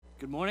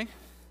Good morning.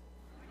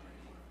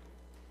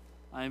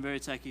 I am very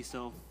techy,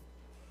 so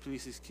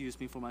please excuse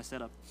me for my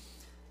setup.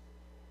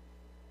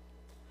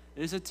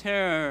 It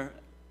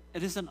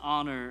is an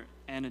honor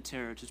and a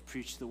terror to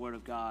preach the Word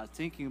of God,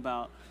 thinking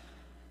about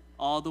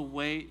all the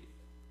weight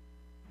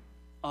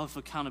of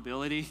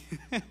accountability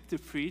to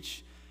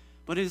preach,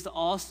 but it is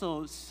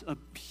also a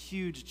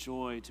huge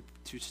joy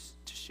to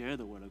share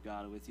the Word of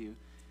God with you.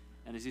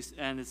 And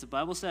as the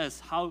Bible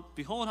says,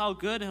 behold how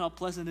good and how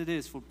pleasant it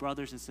is for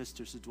brothers and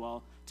sisters to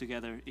dwell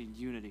together in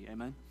unity.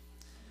 Amen?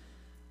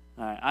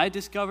 All right, I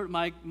discovered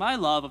my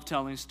love of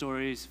telling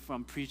stories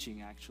from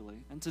preaching, actually.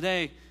 And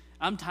today,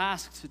 I'm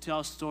tasked to tell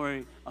a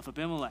story of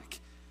Abimelech,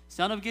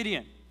 son of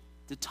Gideon,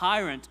 the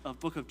tyrant of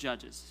Book of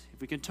Judges.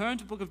 If we can turn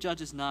to Book of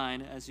Judges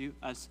 9,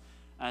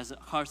 as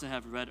Carson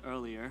have read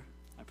earlier,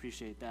 I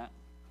appreciate that.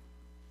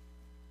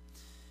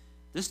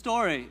 This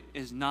story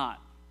is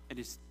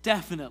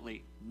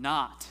definitely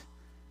not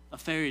a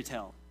fairy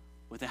tale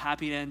with a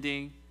happy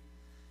ending.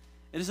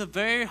 It is a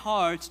very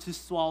hard to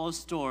swallow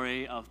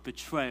story of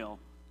betrayal,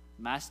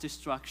 mass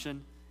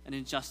destruction, and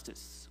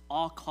injustice,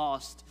 all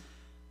caused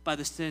by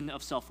the sin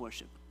of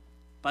self-worship.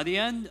 By the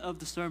end of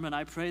the sermon,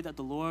 I pray that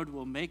the Lord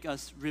will make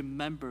us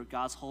remember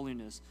God's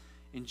holiness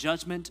in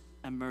judgment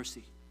and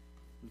mercy,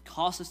 and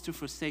cause us to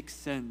forsake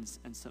sins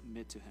and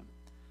submit to Him.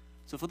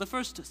 So for the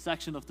first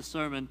section of the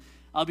sermon,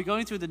 I'll be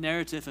going through the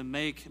narrative and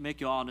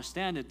make you all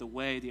understand it the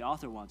way the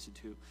author wants you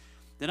to.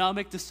 Then I'll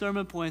make the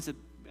sermon points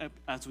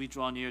as we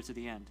draw near to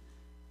the end.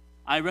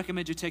 I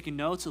recommend you taking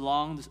notes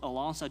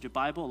alongside your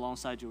Bible,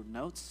 alongside your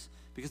notes,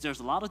 because there's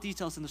a lot of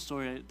details in the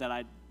story that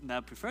I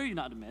prefer you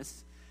not to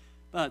miss,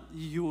 but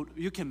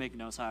you can make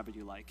notes however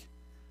you like.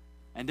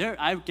 And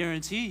I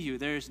guarantee you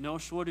there is no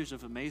shortage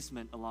of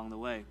amazement along the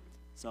way.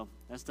 So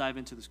let's dive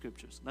into the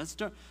scriptures.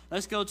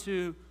 Let's go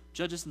to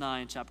Judges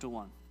 9, chapter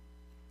 1.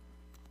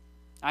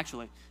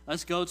 Actually,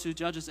 let's go to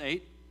Judges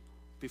 8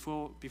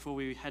 before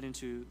we head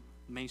into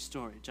the main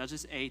story.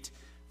 Judges 8,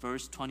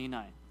 verse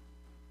 29.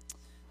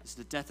 It's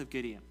the death of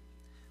Gideon.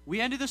 We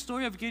ended the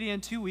story of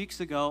Gideon 2 weeks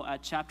ago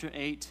at chapter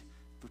 8,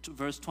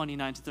 verse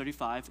 29 to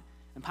 35,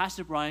 and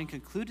Pastor Brian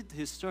concluded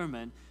his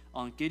sermon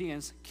on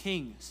Gideon's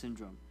king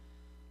syndrome.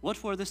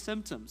 What were the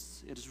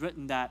symptoms? It is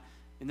written that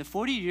in the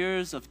 40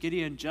 years of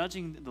Gideon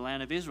judging the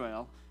land of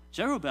Israel,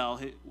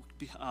 Jerubbaal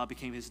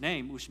became his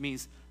name, which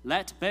means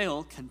let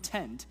Baal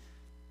contend.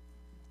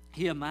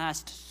 He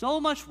amassed so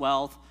much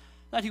wealth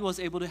that he was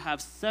able to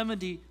have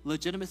 70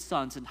 legitimate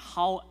sons and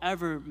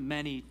however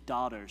many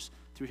daughters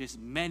through his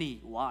many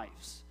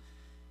wives.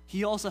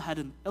 He also had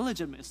an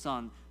illegitimate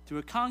son through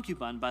a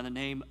concubine by the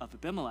name of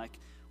Abimelech,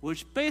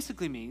 which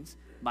basically means,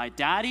 my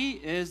daddy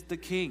is the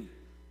king.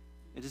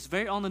 It is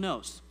very on the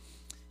nose.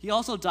 He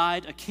also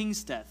died a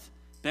king's death,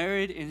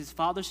 buried in his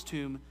father's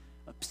tomb,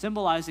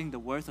 symbolizing the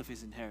worth of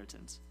his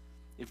inheritance.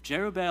 If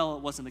Jerubbaal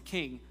wasn't a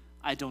king,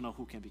 I don't know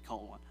who can be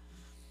called one.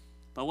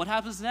 But what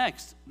happens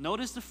next?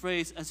 Notice the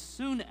phrase, as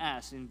soon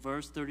as, in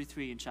verse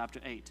 33 in chapter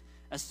 8.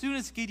 As soon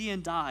as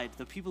Gideon died,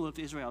 the people of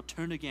Israel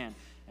turned again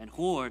and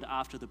whored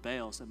after the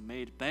Baals and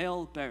made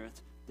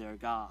Baal-berith their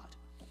god.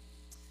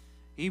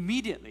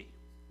 Immediately,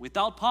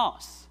 without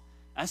pause,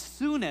 as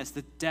soon as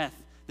the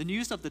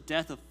news of the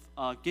death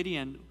of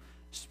Gideon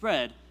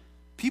spread,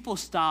 people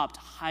stopped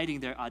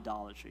hiding their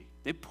idolatry.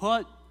 They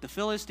put the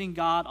Philistine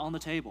god on the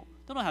table.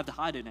 They don't have to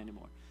hide it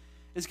anymore.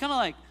 It's kind of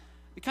like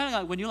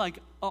when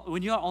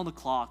you're on the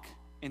clock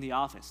in the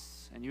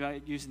office and you are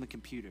using the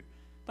computer,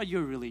 but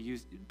you're really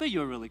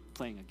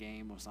playing a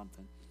game or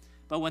something.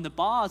 But when the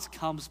boss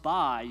comes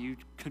by, you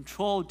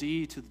Control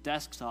D to the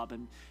desktop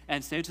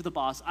and say to the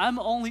boss, "I'm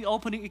only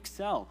opening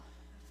Excel,"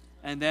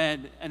 and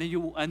then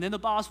the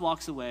boss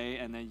walks away,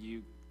 and then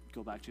you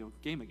go back to your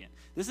game again.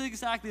 This is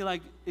exactly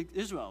like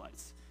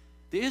Israelites.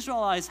 The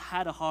Israelites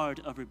had a heart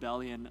of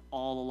rebellion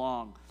all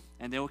along,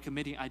 and they were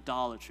committing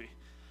idolatry.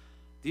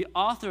 The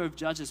author of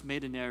Judges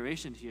made a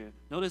narration here.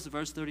 Notice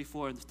verse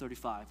 34 and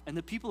 35. And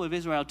the people of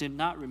Israel did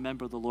not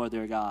remember the Lord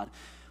their God,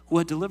 who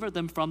had delivered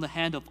them from the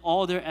hand of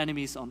all their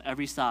enemies on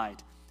every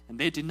side. And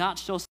they did not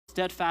show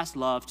steadfast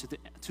love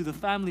to the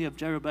family of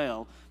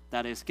Jerubbaal,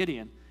 that is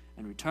Gideon,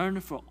 in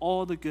return for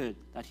all the good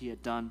that he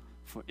had done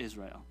for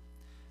Israel.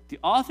 The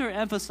author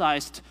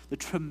emphasized the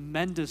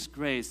tremendous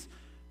grace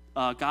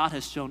God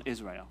has shown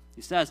Israel.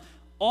 He says,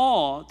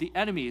 all the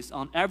enemies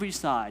on every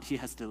side he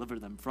has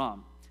delivered them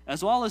from,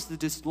 as well as the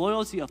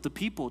disloyalty of the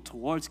people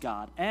towards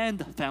God and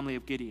the family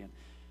of Gideon.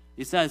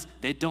 He says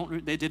they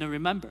didn't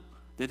remember.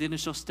 They didn't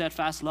show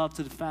steadfast love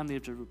to the family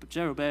of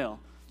Jerubbaal.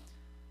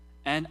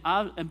 And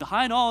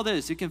behind all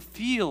this, you can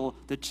feel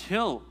the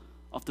chill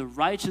of the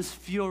righteous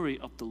fury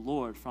of the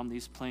Lord from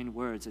these plain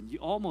words. And you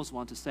almost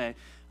want to say,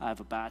 I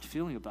have a bad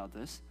feeling about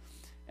this.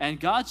 And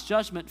God's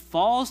judgment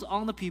falls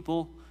on the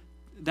people.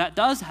 That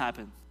does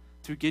happen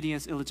through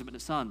Gideon's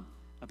illegitimate son,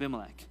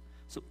 Abimelech.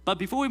 But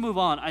before we move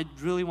on, I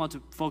really want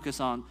to focus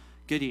on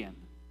Gideon.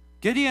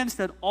 Gideon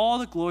said all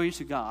the glory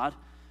to God,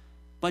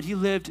 but he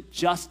lived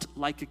just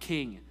like a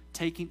king,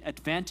 taking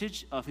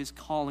advantage of his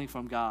calling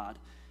from God.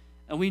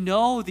 And we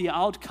know the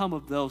outcome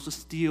of those who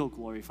steal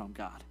glory from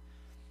God.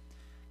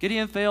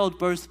 Gideon failed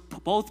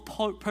both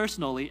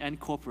personally and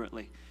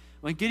corporately.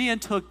 When Gideon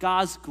took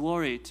God's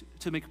glory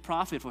to make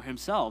profit for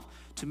himself,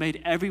 to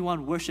make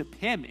everyone worship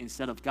him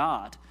instead of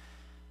God,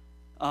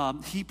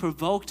 he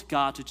provoked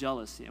God to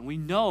jealousy. And we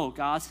know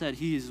God said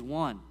he is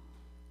one.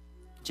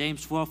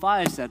 James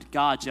 4:5 said,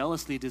 God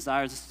jealously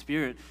desires the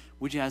spirit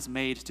which he has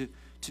made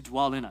to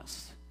dwell in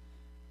us.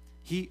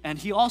 He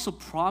also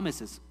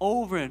promises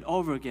over and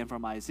over again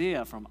from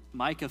Isaiah, from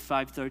Micah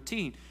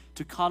 5:13,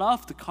 to cut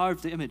off the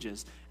carved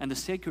images and the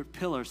sacred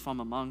pillars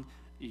from among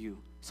you,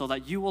 so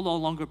that you will no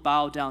longer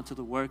bow down to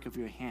the work of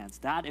your hands.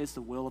 That is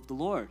the will of the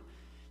Lord.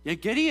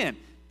 Yet Gideon,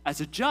 as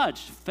a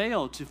judge,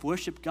 failed to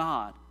worship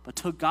God, but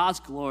took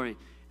God's glory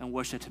and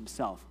worshiped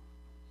himself.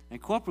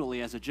 And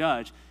corporately, as a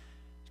judge,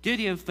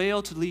 Gideon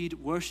failed to lead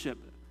worship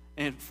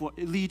and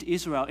lead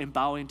Israel in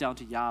bowing down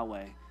to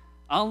Yahweh.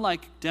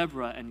 Unlike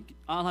Deborah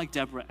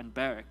and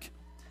Barak,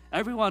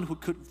 everyone who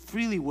could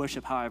freely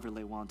worship however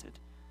they wanted.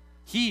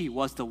 He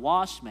was the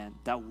watchman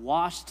that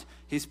watched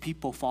his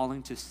people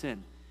falling to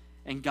sin,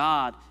 and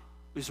God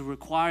is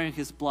requiring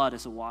his blood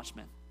as a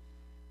watchman.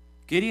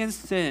 Gideon's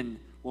sin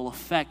will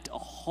affect a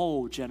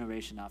whole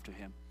generation after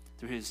him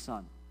through his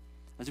son.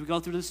 As we go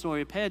through the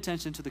story, pay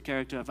attention to the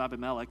character of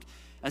Abimelech.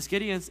 As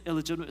Gideon's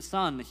illegitimate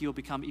son, he will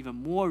become even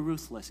more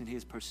ruthless in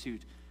his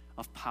pursuit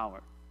of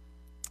power.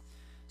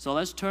 So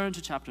let's turn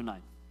to chapter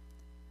 9.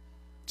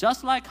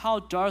 Just like how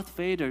Darth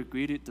Vader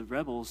greeted the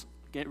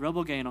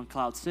rebel gang on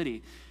Cloud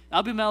City,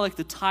 Abimelech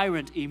the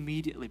tyrant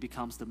immediately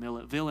becomes the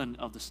villain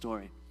of the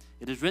story.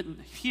 It is written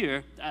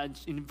here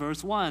in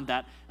verse 1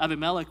 that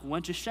Abimelech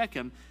went to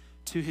Shechem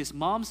to his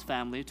mom's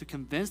family to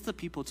convince the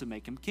people to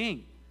make him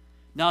king.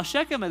 Now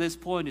Shechem at this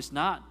point is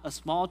not a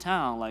small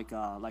town like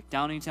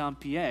Downingtown,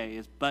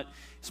 PA, but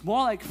it's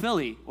more like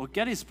Philly or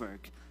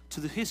Gettysburg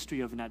to the history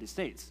of the United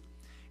States.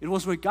 It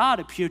was where God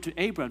appeared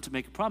to Abram to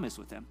make a promise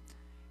with him.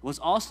 It was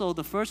also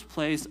the first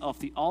place of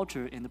the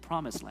altar in the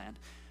promised land.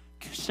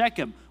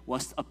 Shechem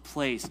was a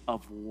place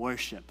of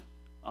worship,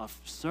 of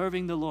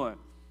serving the Lord.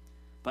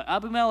 But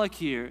Abimelech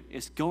here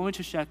is going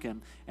to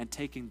Shechem and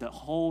taking the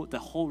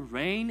whole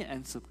reign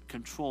and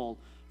control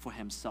for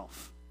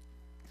himself.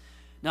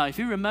 Now, if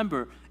you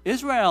remember,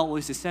 Israel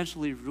was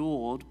essentially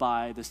ruled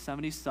by the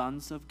 70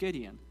 sons of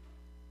Gideon.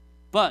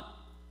 But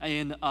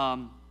in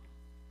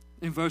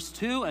verse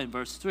 2 and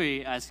verse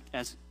 3,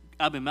 as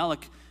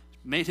Abimelech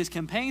made his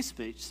campaign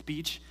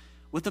speech,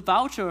 with the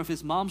voucher of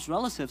his mom's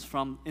relatives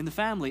in the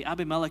family,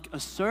 Abimelech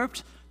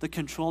usurped the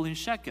control in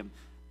Shechem,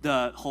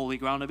 the holy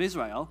ground of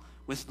Israel,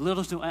 with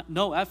little to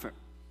no effort.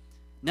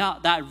 Now,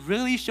 that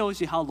really shows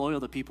you how loyal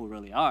the people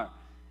really are.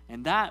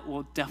 And that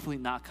will definitely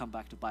not come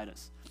back to bite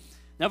us.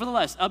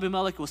 Nevertheless,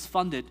 Abimelech was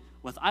funded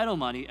with idle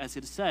money, as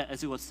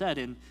it was said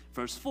in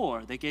verse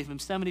 4. They gave him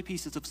 70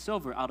 pieces of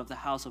silver out of the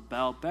house of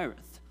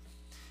Baal-berith,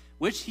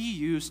 which he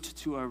used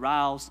to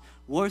arouse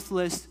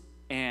worthless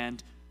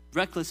and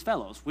reckless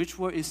fellows, which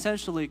were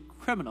essentially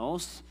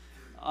criminals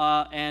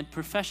and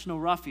professional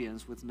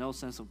ruffians with no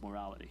sense of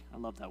morality. I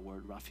love that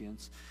word,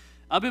 ruffians.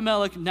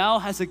 Abimelech now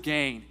has a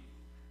gain.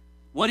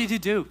 What did he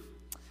do?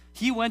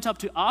 He went up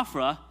to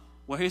Ophrah,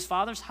 where his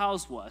father's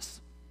house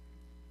was,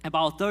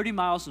 about 30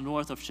 miles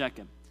north of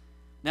Shechem.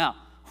 Now,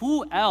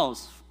 who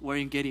else were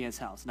in Gideon's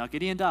house? Now,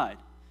 Gideon died.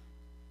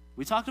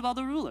 We talked about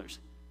the rulers,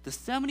 the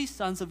 70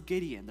 sons of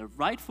Gideon, the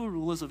rightful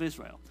rulers of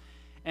Israel.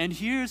 And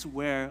here's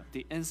where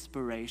the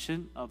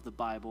inspiration of the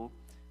Bible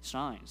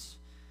shines.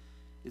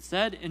 It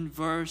said in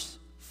verse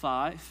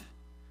 5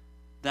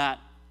 that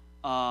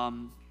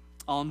on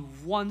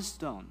one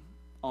stone,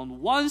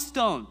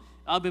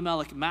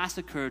 Abimelech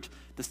massacred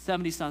the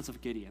 70 sons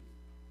of Gideon.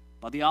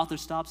 But the author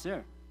stops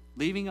there,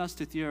 leaving us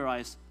to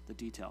theorize the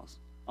details.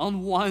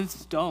 On one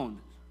stone.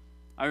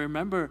 I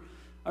remember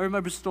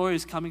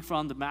stories coming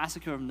from the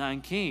massacre of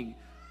Nanking,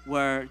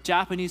 where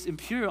Japanese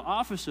imperial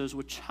officers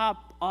would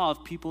chop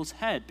off people's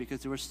head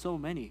because there were so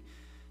many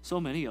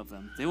of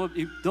them.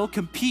 They'll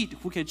compete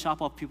who can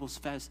chop off people's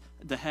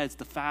the heads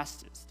the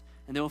fastest,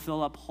 and they will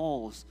fill up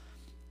holes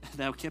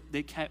that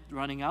they kept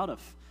running out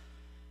of.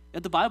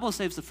 Yet the Bible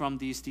saves us from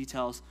these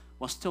details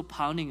while still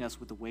pounding us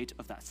with the weight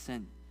of that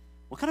sin.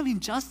 What kind of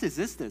injustice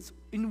is this?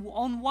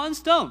 On one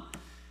stone,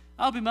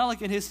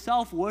 Abimelech in his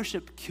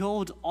self-worship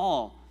killed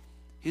all,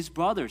 his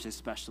brothers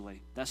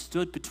especially, that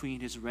stood between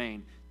his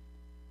reign.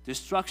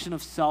 Destruction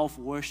of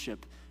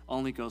self-worship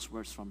only goes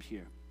worse from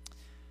here.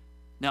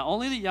 Now,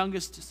 only the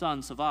youngest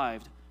son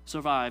survived,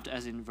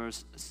 as in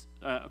verse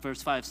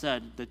 5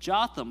 said. The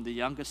Jotham, the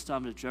youngest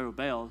son of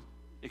Jerubbaal,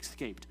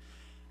 escaped.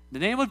 The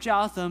name of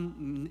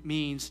Jotham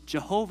means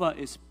Jehovah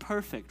is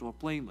perfect or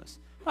blameless.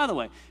 By the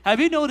way, have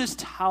you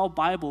noticed how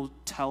Bible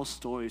tells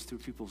stories through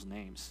people's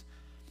names?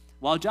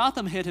 While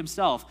Jotham hid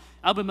himself,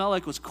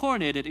 Abimelech was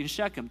coronated in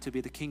Shechem to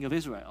be the king of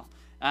Israel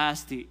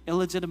as the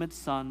illegitimate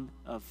son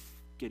of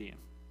Gideon.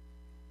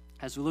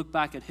 As we look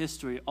back at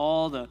history,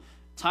 all the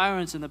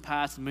tyrants in the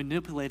past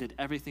manipulated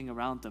everything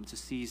around them to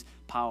seize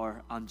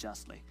power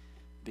unjustly,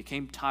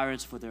 became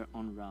tyrants for their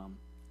own realm.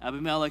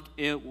 Abimelech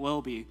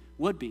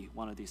would be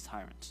one of these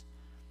tyrants.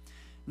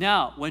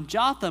 Now, when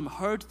Jotham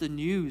heard the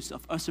news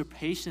of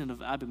usurpation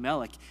of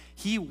Abimelech,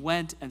 he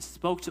went and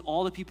spoke to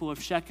all the people of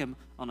Shechem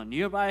on a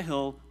nearby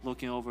hill,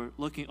 looking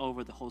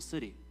over the whole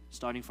city,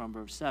 starting from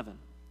verse 7.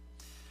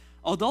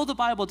 Although the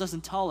Bible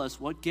doesn't tell us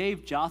what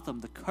gave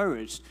Jotham the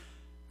courage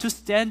to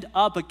stand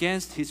up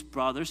against his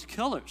brother's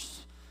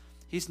killers,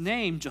 his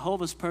name,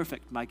 Jehovah's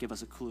Perfect, might give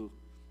us a clue.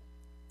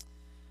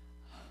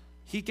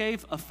 He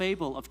gave a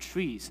fable of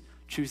trees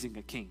choosing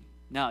a king.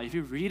 Now, if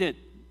you read it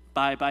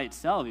by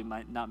itself, it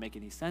might not make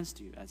any sense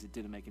to you, as it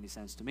didn't make any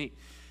sense to me.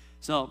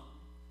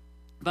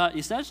 But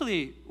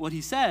essentially what he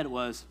said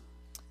was,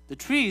 the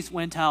trees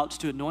went out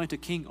to anoint a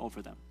king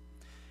over them.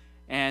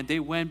 And they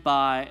went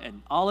by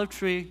an olive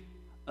tree,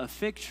 a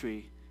fig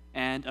tree,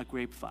 and a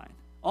grapevine.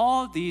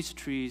 All these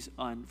trees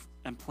and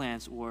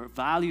plants were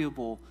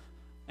valuable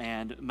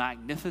and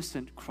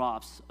magnificent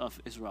crops of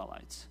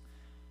Israelites.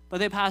 But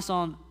they passed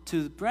on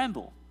to the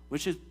bramble,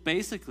 which is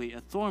basically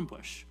a thorn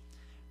bush.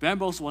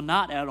 Brambles were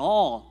not at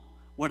all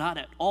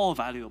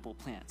valuable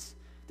plants.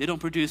 They don't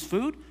produce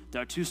food,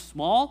 they're too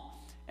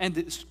small, and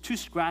it's too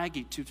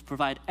scraggy to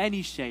provide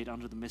any shade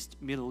under the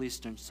Middle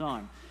Eastern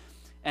sun.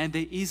 And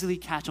they easily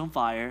catch on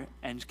fire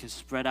and can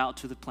spread out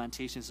to the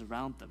plantations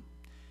around them.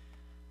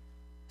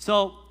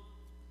 So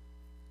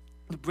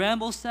the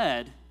bramble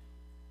said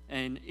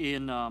in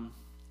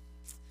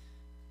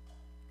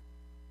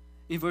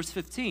verse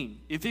 15,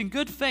 if in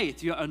good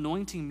faith you are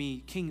anointing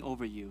me king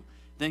over you,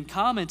 then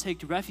come and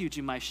take refuge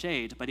in my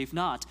shade, but if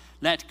not,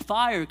 let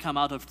fire come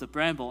out of the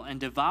bramble and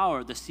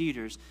devour the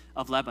cedars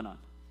of Lebanon.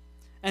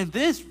 And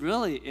this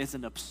really is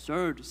an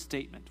absurd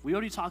statement. We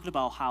already talked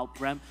about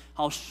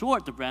how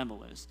short the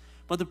bramble is,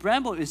 but the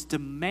bramble is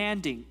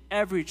demanding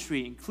every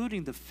tree,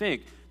 including the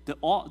fig, the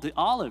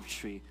olive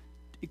tree,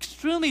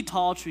 extremely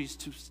tall trees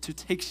to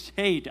take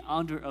shade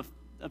under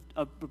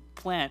a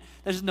plant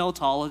that is no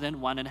taller than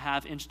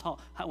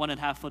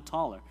 1.5 foot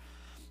taller.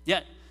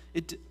 Yet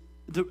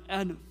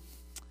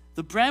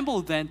the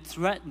bramble then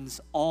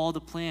threatens all the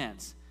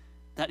plants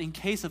that in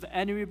case of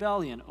any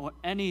rebellion or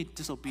any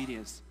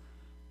disobedience,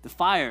 the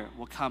fire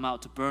will come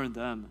out to burn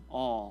them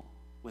all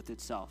with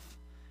itself.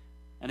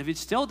 And if it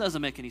still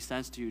doesn't make any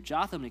sense to you,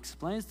 Jotham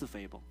explains the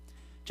fable.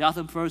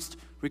 Jotham first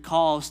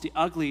recalls the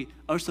ugly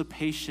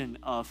usurpation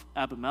of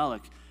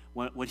Abimelech,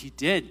 what he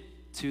did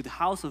to the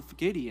house of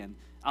Gideon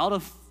out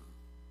of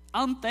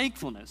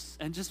unthankfulness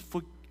and just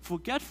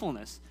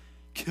forgetfulness,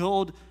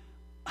 killed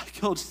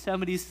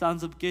 70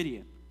 sons of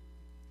Gideon,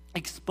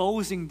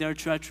 exposing their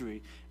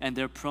treachery and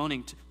their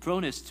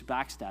proneness to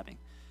backstabbing.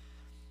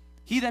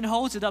 He then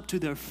holds it up to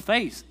their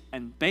face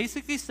and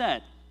basically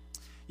said,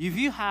 if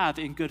you have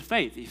in good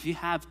faith, if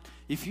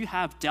you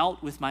have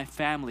dealt with my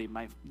family,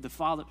 my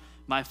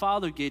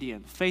father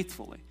Gideon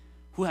faithfully,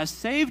 who has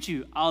saved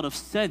you out of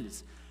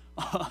sins,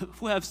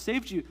 who have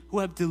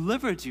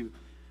delivered you,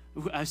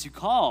 as you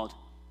called,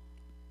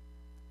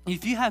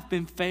 if you have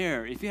been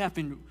fair, if you have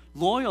been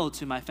loyal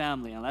to my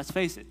family, and let's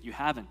face it, you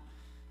haven't,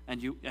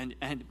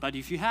 but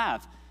if you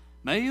have,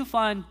 may you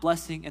find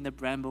blessing in the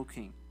bramble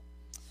king.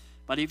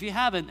 But if you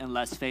haven't, and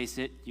let's face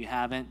it, you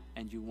haven't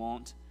and you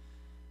won't,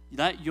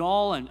 let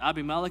y'all and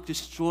Abimelech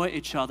destroy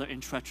each other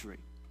in treachery.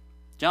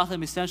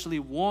 Jotham essentially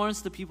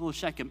warns the people of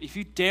Shechem, if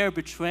you dare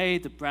betray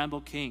the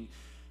bramble king,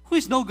 who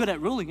is no good at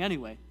ruling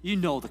anyway, you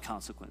know the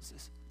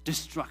consequences,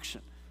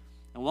 destruction.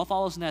 And what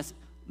follows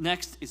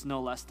next is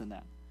no less than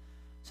that.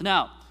 So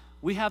now,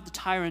 we have the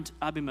tyrant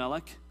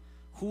Abimelech,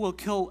 who will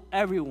kill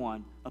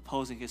everyone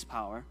opposing his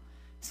power,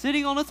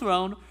 sitting on a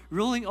throne,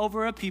 ruling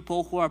over a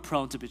people who are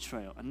prone to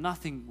betrayal. And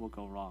nothing will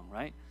go wrong,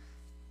 right?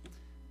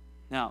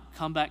 Now,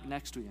 come back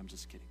next week. I'm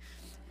just kidding.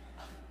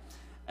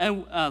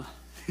 And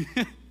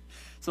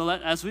so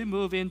as we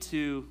move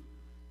into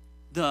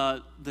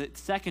the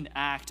second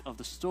act of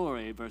the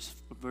story, verse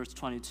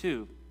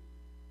 22,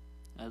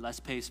 let's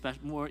pay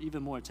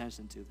even more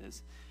attention to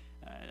this.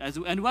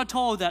 And we're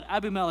told that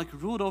Abimelech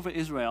ruled over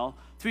Israel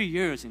 3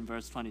 years in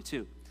verse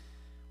 22.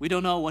 We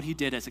don't know what he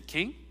did as a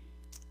king,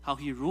 how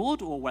he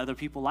ruled, or whether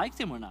people liked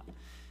him or not.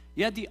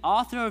 Yet the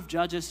author of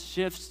Judges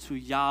shifts to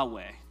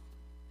Yahweh,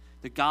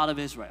 the God of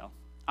Israel,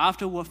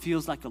 after what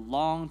feels like a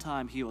long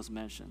time he was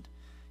mentioned.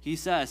 He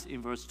says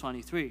in verse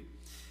 23,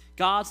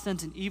 God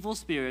sent an evil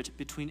spirit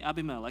between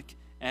Abimelech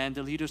and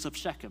the leaders of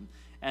Shechem,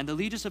 and the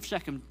leaders of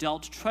Shechem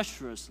dealt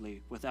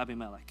treacherously with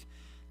Abimelech,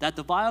 that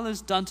the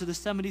violence done to the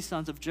 70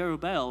 sons of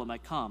Jerubbaal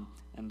might come,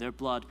 and their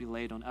blood be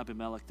laid on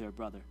Abimelech their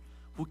brother,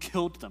 who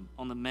killed them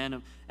on the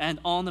men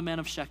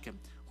of Shechem,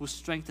 who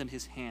strengthened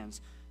his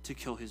hands to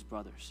kill his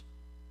brothers.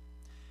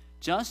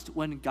 Just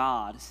when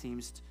God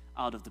seems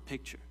out of the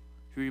picture,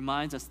 he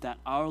reminds us that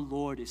our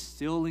Lord is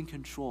still in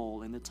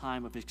control in the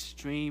time of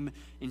extreme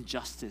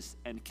injustice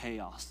and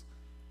chaos.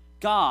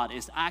 God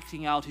is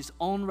acting out his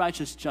own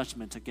righteous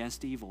judgment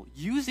against evil,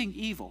 using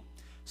evil.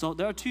 So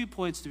there are 2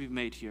 points to be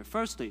made here.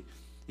 Firstly,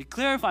 he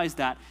clarifies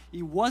that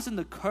it wasn't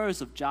the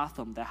curse of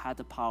Jotham that had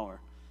the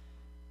power,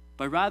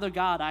 but rather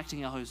God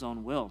acting out his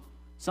own will.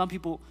 Some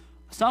thought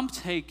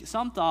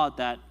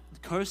that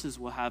curses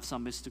will have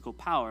some mystical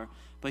power,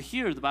 but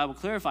here the Bible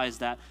clarifies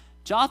that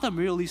Jotham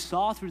merely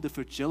saw through the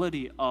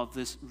fragility of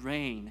this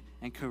reign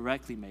and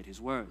correctly made his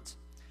words.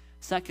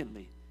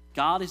 Secondly,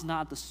 God is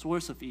not the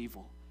source of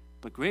evil,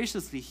 but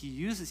graciously he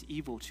uses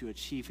evil to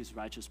achieve his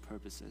righteous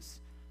purposes.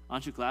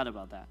 Aren't you glad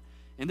about that?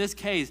 In this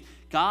case,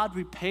 God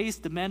repays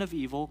the men of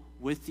evil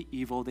with the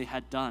evil they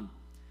had done.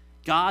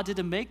 God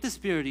didn't make the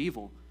spirit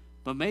evil,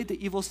 but made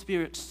the evil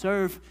spirit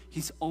serve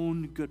his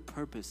own good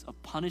purpose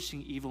of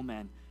punishing evil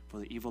men for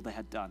the evil they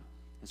had done.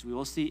 As we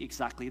will see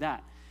exactly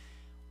that.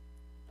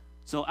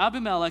 So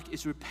Abimelech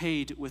is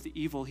repaid with the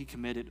evil he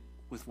committed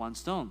with one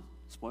stone.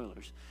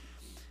 Spoilers.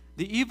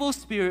 The evil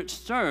spirit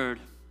stirred,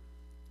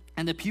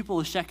 and the people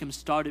of Shechem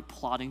started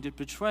plotting the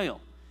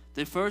betrayal.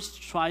 They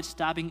first tried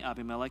stabbing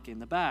Abimelech in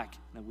the back.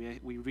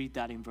 And we read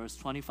that in verse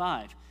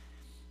 25.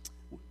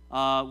 We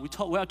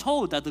are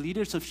told that the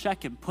leaders of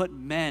Shechem put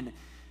men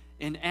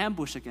in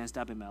ambush against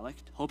Abimelech,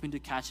 hoping to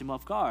catch him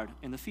off guard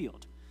in the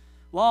field.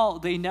 While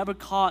they never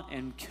caught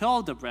and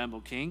killed the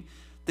Bramble King,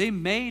 they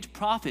made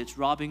profits,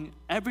 robbing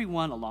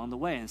everyone along the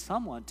way, and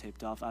someone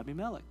tipped off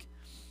Abimelech.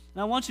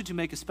 And I want you to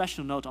make a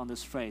special note on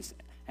this phrase,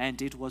 and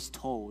it was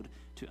told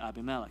to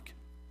Abimelech.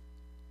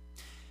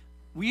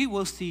 We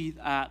will see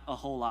that a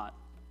whole lot.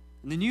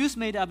 And the news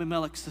made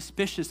Abimelech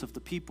suspicious of the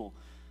people.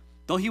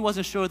 Though he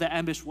wasn't sure the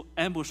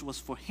ambush was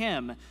for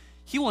him,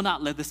 he will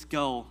not let this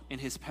go in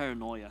his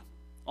paranoia.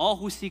 All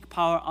who seek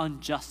power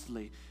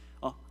unjustly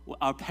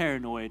are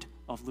paranoid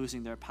of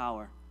losing their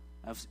power,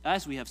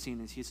 as we have seen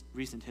in his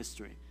recent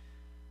history.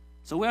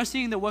 So we are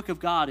seeing the work of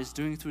God is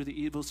doing through the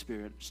evil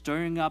spirit,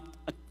 stirring up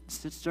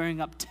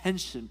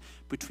tension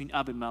between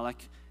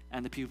Abimelech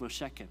and the people of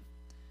Shechem.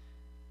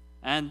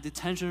 And the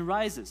tension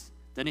rises.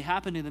 Then it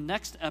happened in the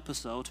next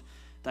episode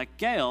that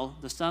Gael,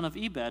 the son of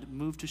Ebed,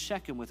 moved to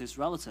Shechem with his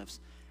relatives,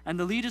 and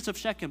the leaders of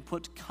Shechem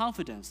put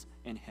confidence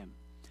in him.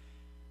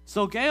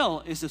 So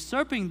Gael is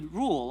usurping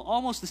rule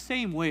almost the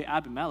same way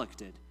Abimelech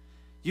did,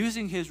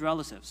 using his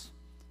relatives.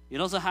 It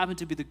also happened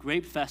to be the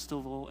grape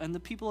festival, and the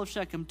people of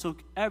Shechem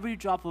took every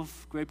drop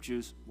of grape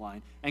juice,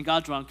 wine, and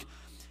got drunk,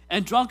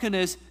 and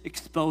drunkenness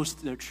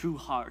exposed their true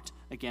heart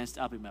against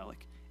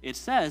Abimelech. It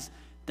says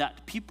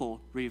that people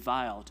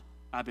reviled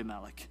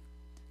Abimelech.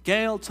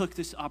 Gael took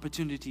this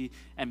opportunity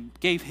and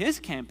gave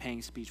his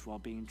campaign speech while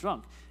being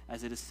drunk,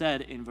 as it is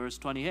said in verse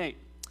 28.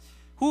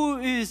 Who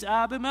is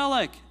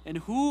Abimelech, and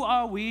who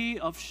are we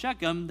of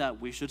Shechem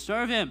that we should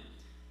serve him?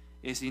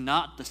 Is he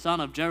not the son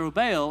of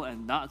Jerubbaal,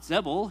 and not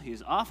Zebul,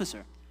 his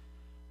officer?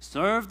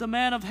 Serve the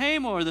man of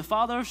Hamor, the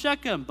father of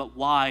Shechem, but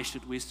why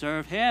should we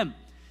serve him?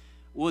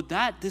 Would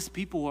that this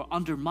people were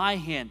under my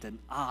hand, then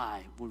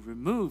I would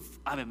remove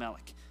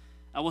Abimelech.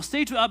 I will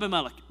say to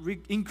Abimelech,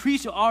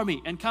 increase your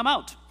army and come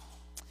out.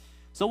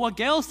 So what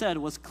Gael said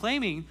was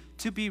claiming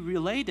to be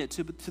related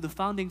to the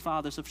founding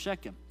fathers of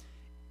Shechem,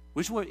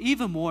 which were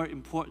even more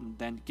important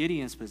than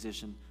Gideon's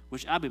position,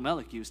 which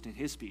Abimelech used in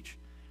his speech.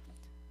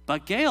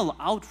 But Gael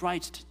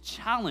outright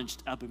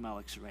challenged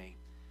Abimelech's reign,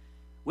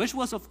 which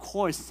was of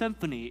course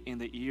symphony in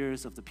the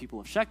ears of the people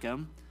of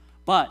Shechem,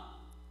 but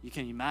you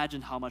can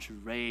imagine how much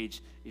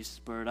rage is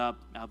spurred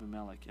up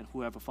Abimelech and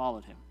whoever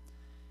followed him.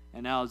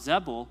 And now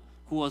Zebul,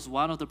 who was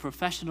one of the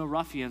professional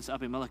ruffians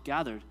Abimelech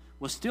gathered,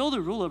 was still the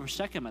ruler of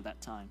Shechem at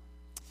that time.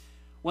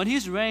 When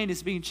his reign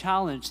is being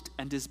challenged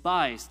and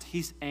despised,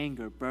 his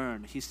anger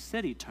burned, his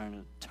city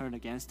turned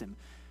against him.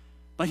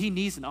 But he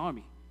needs an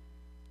army.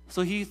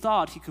 So he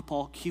thought he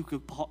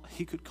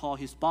could call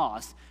his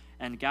boss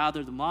and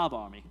gather the mob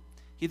army.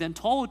 He then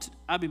told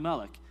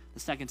Abimelech, the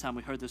second time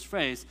we heard this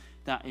phrase,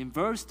 that in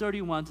verse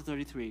 31 to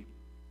 33,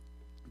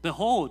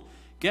 behold,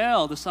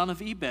 Gael, the son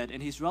of Ebed,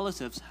 and his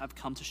relatives have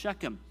come to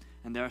Shechem,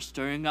 and they are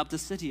stirring up the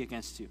city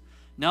against you.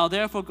 Now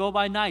therefore go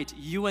by night,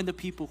 you and the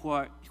people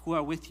who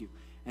are with you,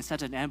 and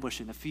set an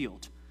ambush in the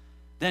field.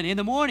 Then in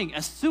the morning,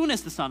 as soon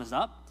as the sun is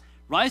up,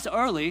 rise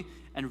early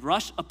and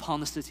rush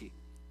upon the city.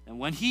 And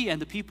when he and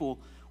the people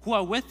who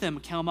are with them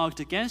come out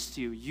against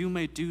you, you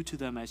may do to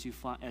them as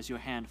your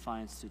hand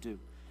finds to do.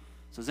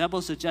 So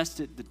Zebul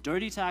suggested the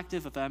dirty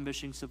tactic of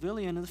ambushing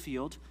civilians in the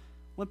field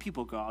when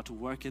people go out to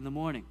work in the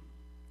morning.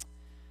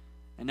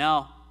 And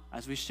now,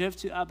 as we shift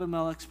to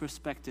Abimelech's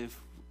perspective,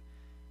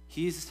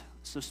 his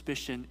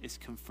suspicion is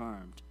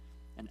confirmed,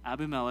 and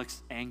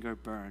Abimelech's anger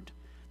burned.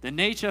 The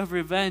nature of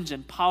revenge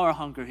and power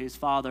hunger his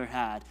father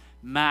had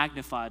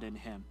magnified in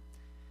him.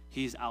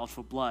 He is out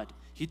for blood.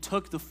 He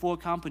took his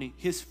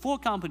four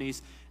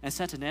companies and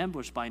set an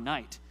ambush by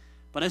night.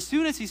 But as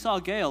soon as he saw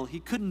Gael, he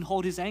couldn't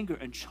hold his anger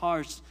and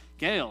charged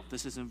Gael.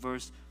 This is in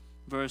verse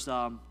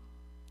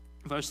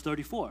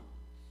 34.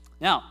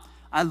 Now,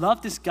 I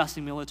love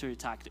discussing military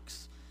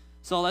tactics,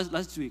 so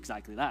let's do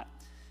exactly that.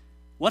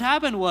 What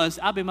happened was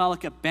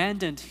Abimelech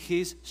abandoned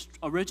his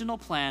original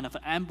plan of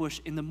an ambush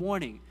in the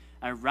morning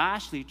and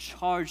rashly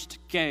charged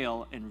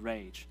Gael in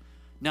rage.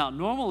 Now,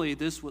 normally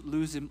this would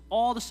lose him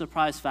all the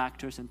surprise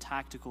factors and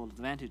tactical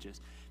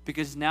advantages,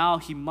 because now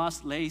he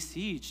must lay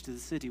siege to the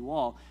city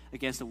wall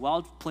against the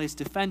well-placed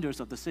defenders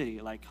of the city,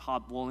 like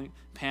hot boiling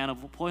pan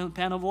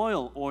of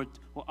oil or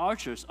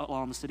archers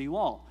along the city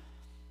wall.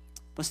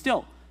 But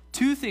still,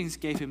 two things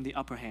gave him the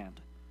upper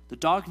hand. the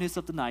darkness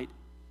of the night,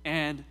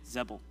 and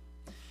Zebul.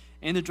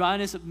 In the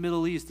dryness of the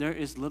Middle East, there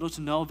is little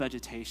to no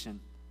vegetation.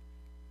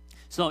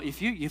 So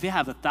if you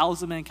have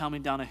 1,000 men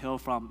coming down a hill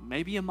from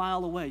maybe a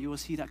mile away, you will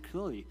see that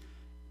clearly.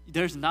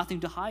 There's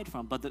nothing to hide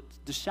from. But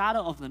the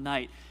shadow of the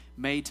night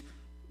made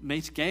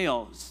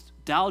Gael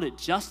doubt it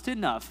just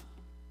enough.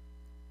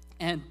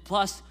 And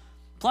plus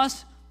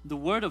the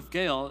word of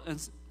Gael,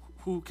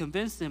 who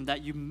convinced him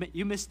that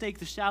you mistake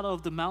the shadow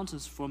of the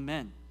mountains for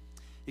men.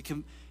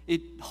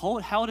 It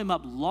held him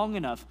up long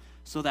enough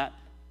so that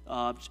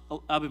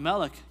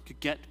Abimelech could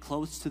get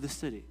close to the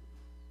city.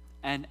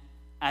 And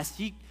as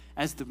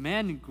the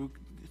man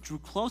drew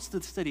close to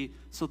the city,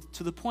 so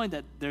to the point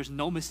that there's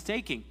no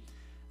mistaking,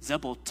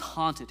 Zebul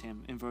taunted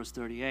him in verse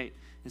 38.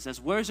 He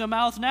says, "Where's your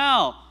mouth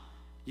now?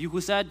 You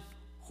who said,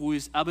 'Who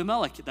is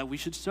Abimelech, that we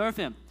should serve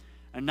him?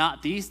 Are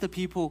not these the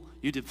people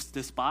you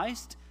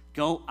despised?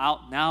 Go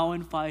out now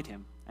and fight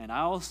him, and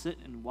I will sit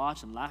and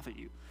watch and laugh at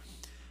you.'"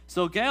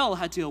 So Gael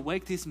had to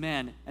awake these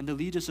men and the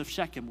leaders of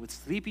Shechem with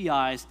sleepy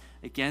eyes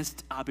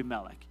against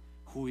Abimelech,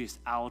 who is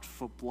out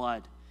for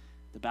blood.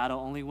 The battle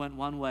only went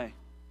one way.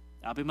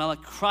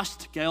 Abimelech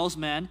crushed Gael's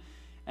men,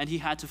 and he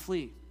had to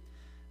flee.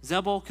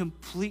 Zebul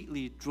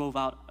completely drove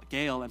out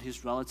Gael and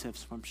his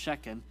relatives from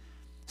Shechem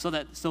so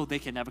they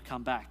can never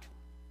come back.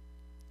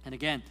 And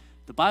again,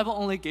 the Bible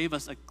only gave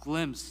us a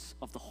glimpse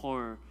of the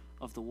horror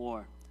of the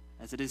war.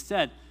 As it is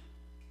said,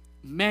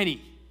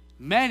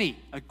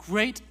 a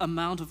great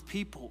amount of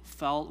people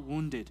fell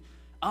wounded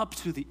up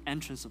to the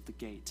entrance of the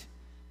gate.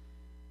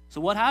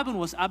 So what happened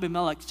was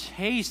Abimelech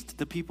chased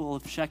the people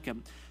of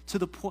Shechem to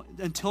the point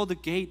until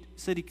the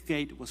city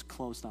gate was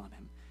closed on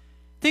him.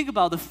 Think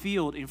about the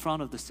field in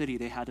front of the city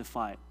they had to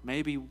fight.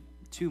 Maybe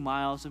 2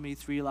 miles, maybe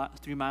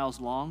 3 miles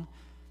long.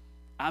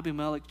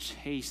 Abimelech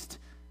chased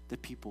the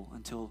people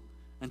until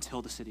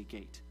the city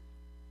gate.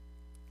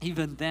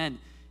 Even then,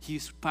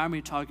 his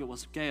primary target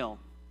was Gael.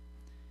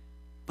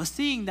 But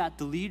seeing that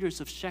the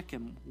leaders of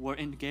Shechem were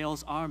in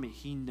Gael's army,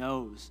 he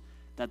knows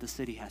that the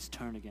city has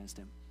turned against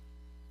him.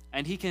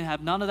 And he can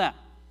have none of that.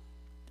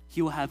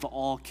 He will have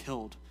all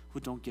killed who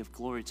don't give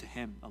glory to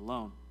him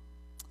alone.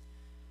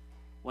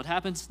 What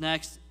happens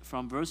next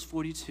from verse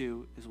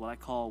 42 is what I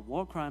call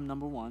war crime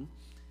number 1,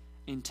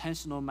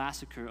 intentional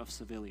massacre of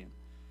civilian.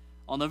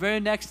 On the very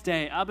next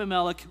day,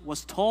 Abimelech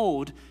was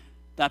told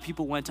that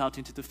people went out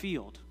into the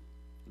field.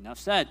 Enough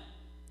said.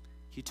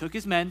 He took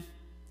his men,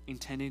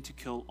 intending to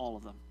kill all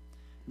of them.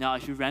 Now,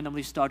 if you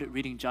randomly started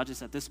reading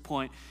Judges at this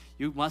point,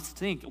 you must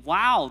think,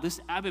 wow, this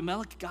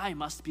Abimelech guy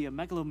must be a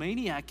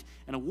megalomaniac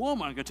and a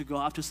warmonger to go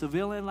after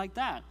civilian like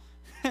that.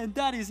 And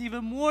that is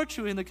even more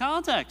true in the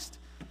context.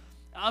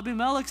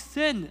 Abimelech's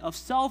sin of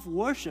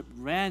self-worship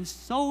ran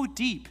so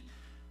deep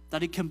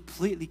that it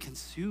completely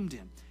consumed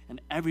him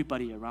and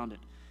everybody around it.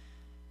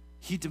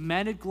 He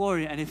demanded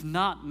glory, and if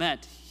not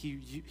met,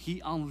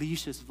 he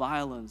unleashes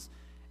violence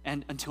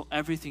and until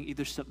everything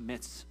either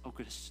submits or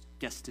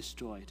gets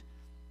destroyed.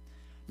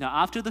 Now,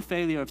 after the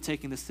failure of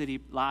taking the city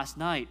last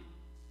night,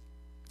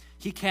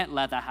 he can't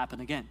let that happen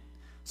again.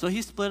 So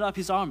he split up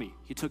his army.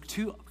 He took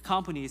 2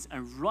 companies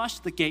and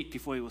rushed the gate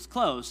before it was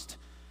closed,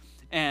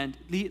 and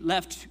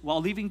left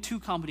while leaving 2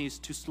 companies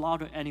to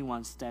slaughter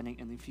anyone standing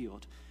in the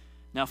field.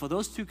 Now, for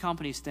those 2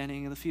 companies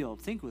standing in the field,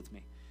 think with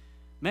me.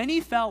 Many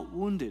felt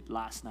wounded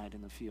last night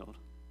in the field.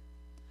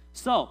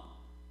 So,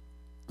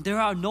 there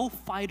are no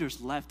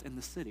fighters left in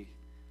the city.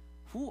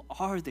 Who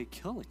are they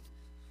killing?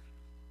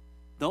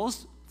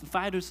 Those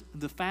fighters,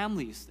 the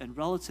families and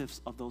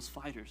relatives of those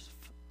fighters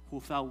who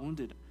fell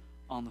wounded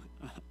on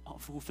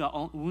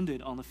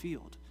the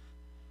field.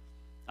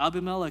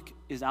 Abimelech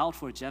is out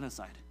for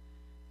genocide.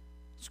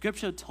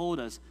 Scripture told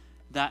us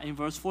that in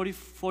verse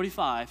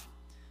 45,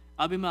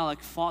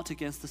 Abimelech fought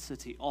against the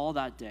city all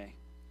that day.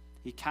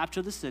 He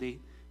captured the city,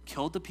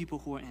 killed the people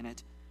who were in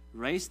it,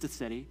 razed the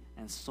city,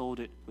 and sold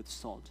it with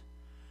salt.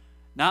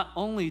 Not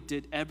only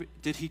did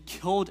he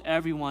kill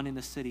everyone in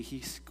the city, he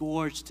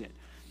scourged it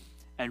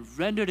and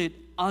rendered it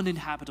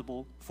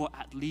uninhabitable for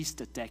at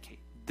least a decade.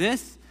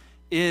 This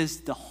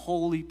is the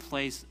holy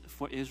place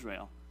for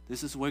Israel.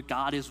 This is where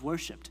God is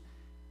worshipped.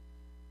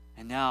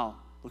 And now,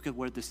 look at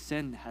where the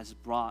sin has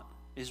brought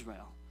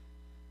Israel.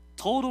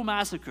 Total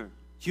massacre,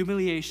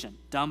 humiliation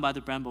done by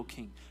the Bramble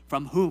king,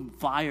 from whom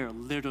fire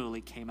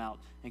literally came out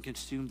and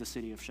consumed the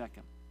city of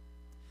Shechem.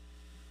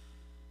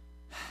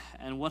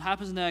 And what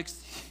happens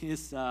next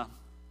is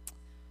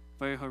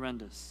very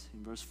horrendous.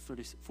 In verse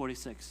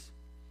 46,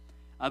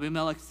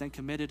 Abimelech then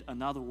committed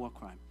another war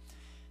crime.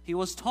 He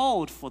was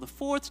told for the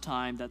 4th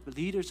time that the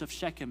leaders of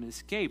Shechem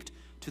escaped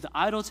to the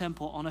idol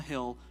temple on a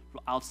hill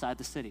outside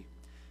the city.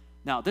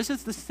 Now, this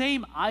is the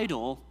same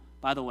idol,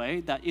 by the way,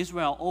 that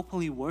Israel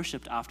openly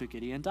worshipped after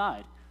Gideon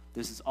died.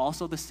 This is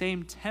also the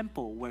same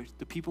temple where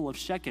the people of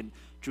Shechem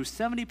drew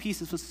 70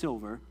 pieces of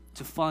silver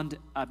to fund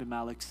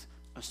Abimelech's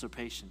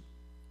usurpation.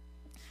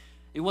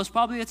 It was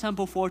probably a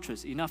temple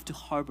fortress enough to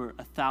harbor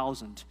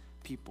 1,000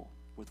 people,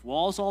 with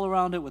walls all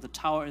around it with a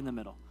tower in the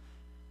middle.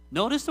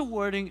 Notice the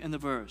wording in the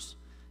verse.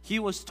 He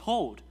was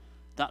told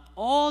that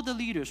all the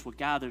leaders were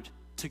gathered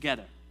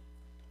together.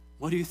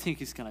 What do you think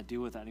he's going to do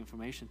with that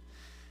information?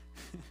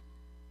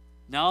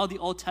 Now the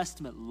Old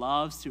Testament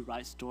loves to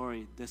write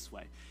story this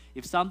way.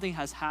 If something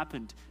has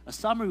happened, a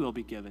summary will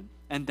be given,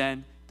 and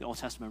then the Old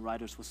Testament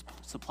writers will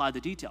supply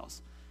the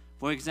details.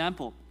 For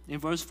example, in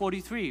verse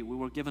 43, we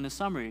were given a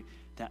summary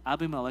that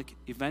Abimelech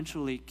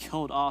eventually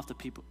killed off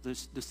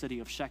the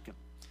city of Shechem.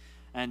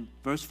 And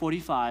verse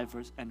 45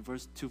 verse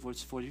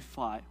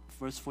 44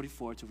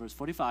 to verse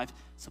 45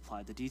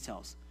 supply the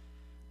details.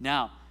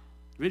 Now,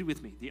 read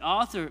with me. The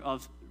author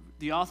of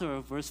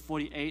verse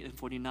 48 and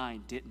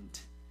 49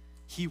 didn't.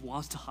 He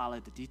wants to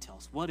highlight the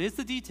details. What is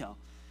the detail?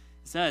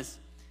 It says,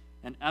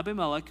 and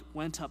Abimelech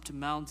went up to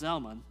Mount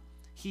Zalmon,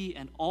 he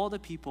and all the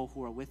people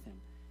who were with him.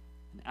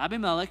 And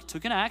Abimelech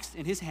took an axe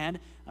in his hand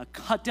and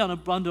cut down a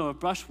bundle of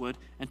brushwood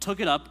and took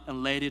it up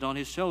and laid it on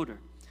his shoulder.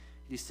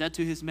 He said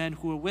to his men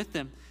who were with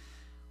him,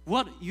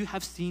 what you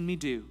have seen me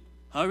do,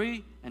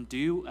 hurry and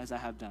do as I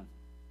have done.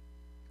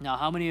 Now,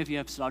 how many of you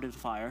have started a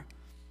fire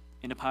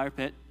in a fire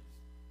pit?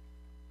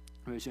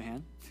 Raise your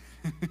hand.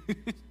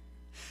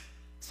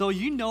 So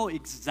you know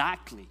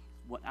exactly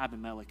what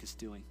Abimelech is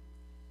doing.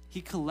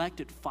 He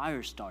collected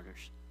fire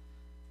starters,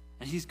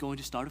 and he's going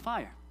to start a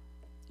fire.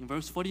 In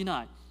verse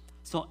 49,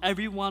 so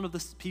every one of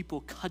the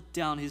people cut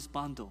down his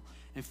bundle,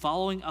 and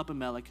following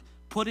Abimelech,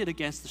 put it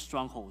against the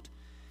stronghold.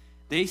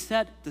 They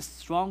set the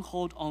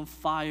stronghold on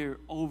fire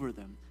over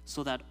them,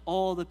 so that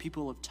all the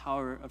people of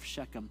Tower of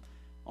Shechem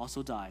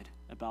also died,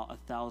 about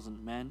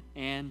 1,000 men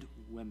and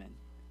women.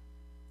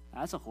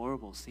 That's a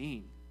horrible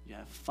scene. You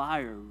have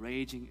fire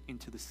raging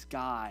into the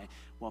sky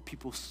while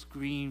people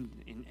screamed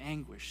in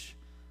anguish.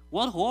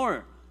 What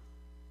horror!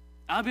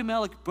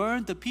 Abimelech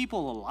burned the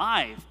people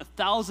alive,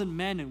 1,000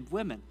 men and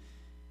women.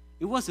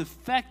 It was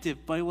effective,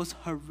 but it was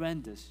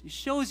horrendous. It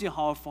shows you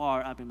how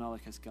far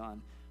Abimelech has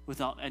gone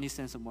without any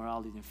sense of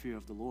morality and fear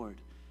of the Lord.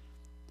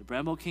 The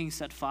Bramble King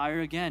set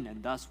fire again,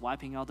 and thus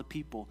wiping out the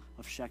people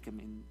of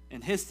Shechem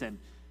in his sin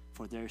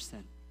for their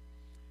sin.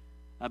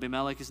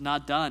 Abimelech is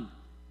not done.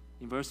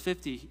 In verse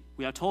 50,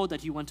 we are told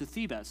that he went to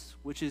Thebes,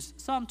 which is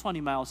some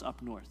 20 miles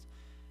up north.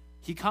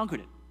 He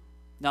conquered it.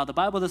 Now, the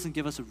Bible doesn't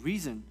give us a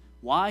reason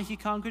why he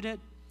conquered it,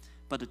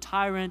 but a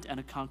tyrant and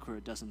a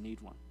conqueror doesn't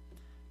need one.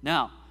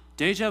 Now,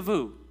 deja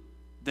vu.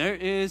 There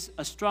is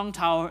a strong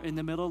tower in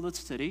the middle of the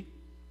city,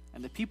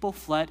 and the people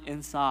fled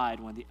inside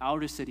when the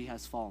outer city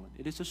has fallen.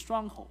 It is a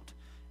stronghold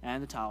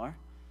and the tower.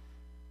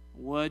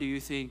 What do you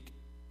think?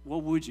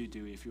 What would you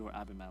do if you were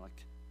Abimelech?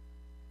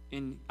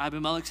 In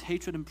Abimelech's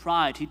hatred and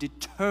pride, he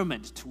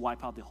determined to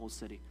wipe out the whole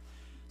city.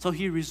 So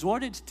he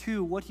resorted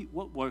to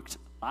what worked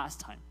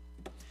last time.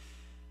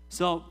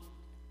 So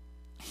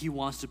he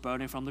wants to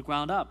burn it from the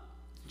ground up.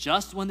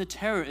 Just when the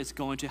terror is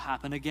going to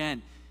happen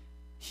again,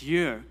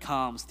 here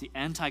comes the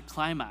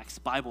anticlimax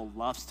Bible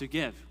loves to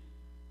give.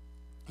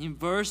 In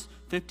verse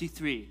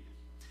 53,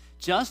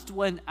 just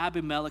when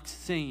Abimelech's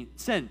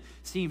sin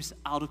seems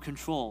out of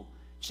control,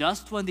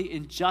 just when the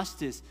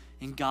injustice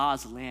in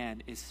God's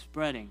land is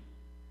spreading,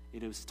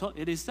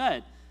 it is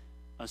said,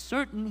 a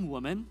certain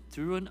woman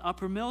threw an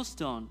upper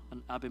millstone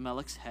on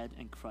Abimelech's head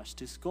and crushed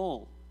his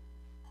skull.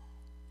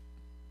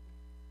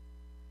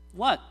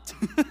 What?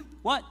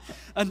 What?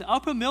 An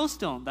upper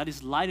millstone that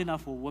is light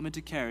enough for a woman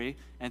to carry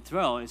and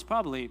throw is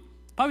probably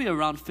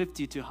around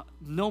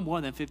no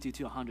more than 50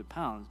 to 100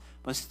 pounds.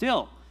 But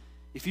still,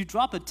 if you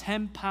drop a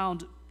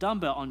 10-pound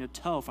dumbbell on your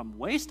toe from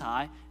waist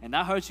high, and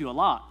that hurts you a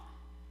lot,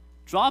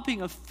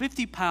 dropping a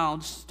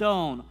 50-pound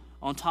stone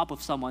on top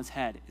of someone's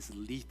head is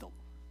lethal.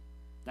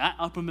 That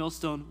upper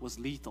millstone was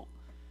lethal.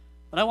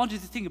 But I want you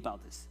to think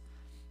about this.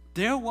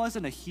 There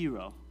wasn't a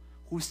hero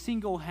who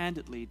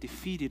single-handedly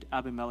defeated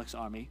Abimelech's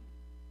army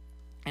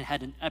and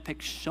had an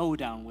epic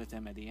showdown with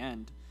him at the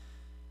end.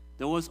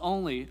 There was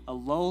only a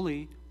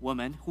lowly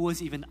woman who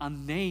was even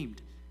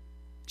unnamed.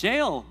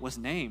 Jael was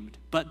named,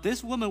 but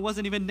this woman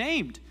wasn't even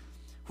named,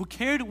 who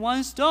carried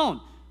one stone,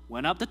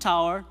 went up the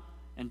tower,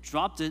 and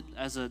dropped it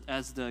as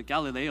the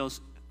Galileo's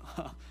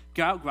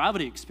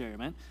gravity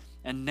experiment,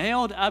 and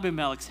nailed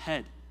Abimelech's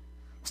head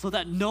so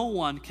that no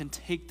one can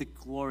take the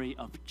glory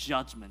of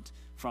judgment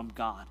from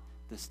God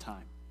this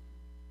time.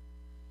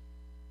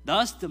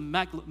 Thus, the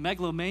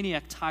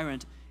megalomaniac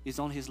tyrant is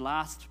on his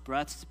last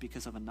breaths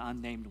because of an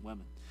unnamed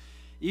woman.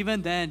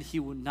 Even then,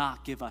 he would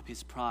not give up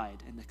his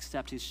pride and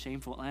accept his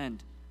shameful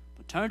end,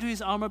 but turned to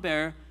his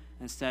armor-bearer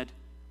and said,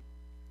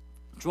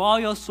 "Draw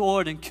your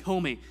sword and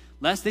kill me,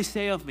 lest they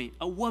say of me,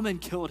 a woman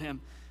killed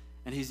him."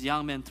 And his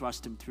young men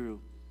thrust him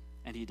through,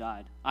 and he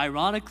died.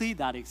 Ironically,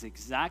 that is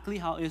exactly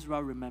how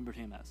Israel remembered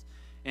him as.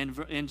 In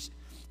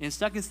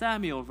 2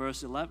 Samuel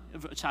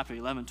chapter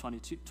 11,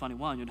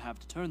 21, you don't have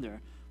to turn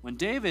there. When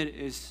David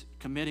is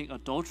committing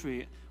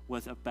adultery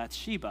with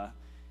Bathsheba,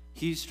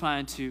 he's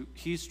trying to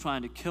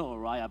kill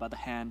Uriah by the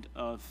hand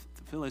of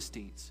the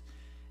Philistines.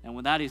 And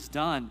when that is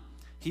done,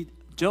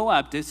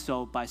 Joab did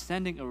so by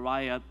sending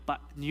Uriah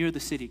near the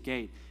city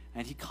gate,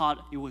 and he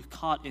was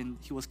caught in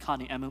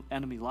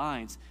enemy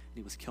lines, and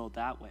he was killed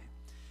that way.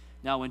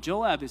 Now, when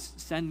Joab is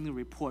sending the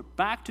report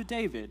back to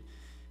David,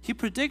 he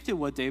predicted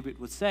what David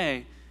would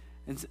say,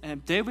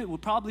 and David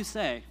would probably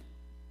say,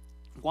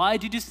 Why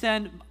did you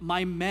send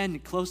my men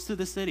close to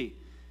the city?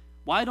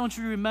 Why don't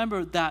you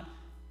remember that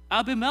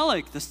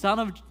Abimelech, the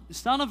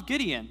son of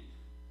Gideon,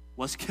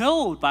 was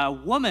killed by a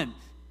woman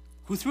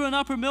who threw an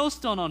upper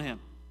millstone on him?"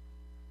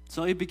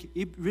 So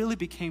it really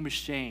became a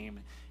shame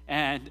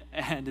and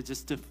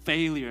just a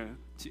failure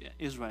to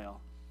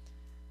Israel.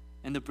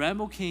 "And the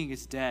bramble king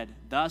is dead,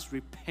 thus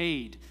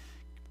repaid,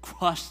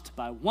 crushed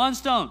by one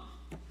stone."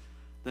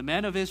 The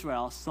men of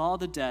Israel saw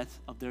the death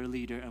of their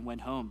leader and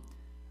went home,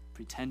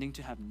 pretending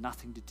to have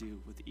nothing to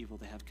do with the evil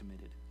they have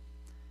committed.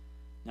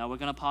 Now we're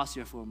going to pause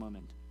here for a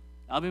moment.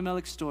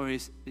 Abimelech's story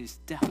is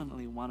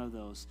definitely one of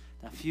those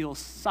that feels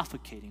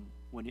suffocating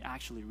when you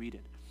actually read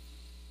it.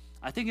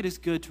 I think it is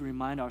good to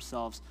remind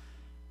ourselves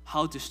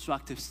how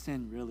destructive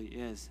sin really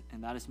is,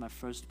 and that is my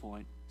first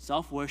point.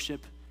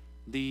 Self-worship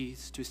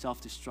leads to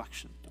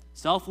self-destruction.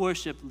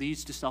 Self-worship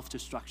leads to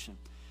self-destruction.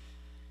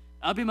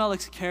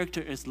 Abimelech's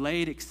character is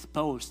laid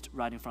exposed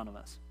right in front of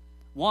us.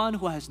 One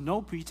who has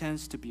no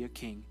pretense to be a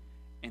king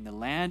in the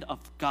land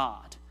of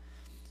God.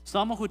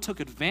 Someone who took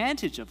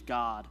advantage of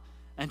God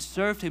and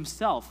served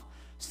himself.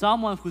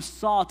 Someone who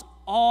sought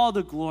all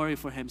the glory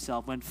for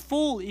himself, went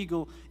full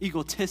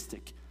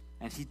egotistic.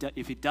 And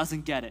if he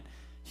doesn't get it,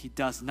 he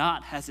does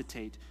not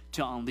hesitate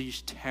to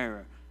unleash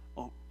terror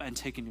and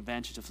taking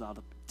advantage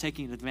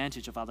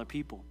of other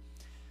people.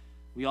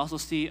 We also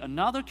see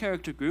another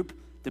character group,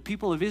 the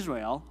people of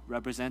Israel,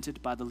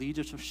 represented by the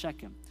leaders of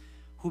Shechem,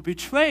 who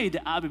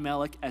betrayed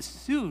Abimelech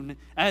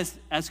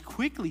as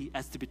quickly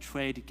as they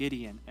betrayed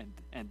Gideon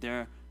and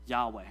their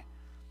Yahweh.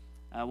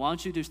 I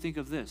want you to think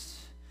of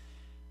this.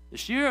 The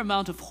sheer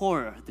amount of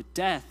horror, the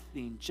death,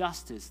 the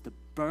injustice, the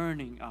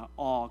burning are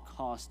all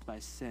caused by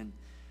sin,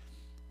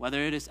 whether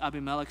it is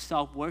Abimelech's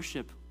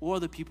self-worship or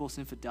the people's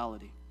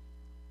infidelity.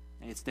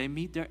 They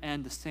meet their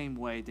end the same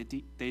way they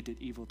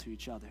did evil to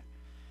each other.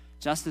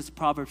 Just as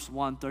Proverbs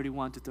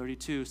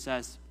 1:31-32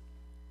 says,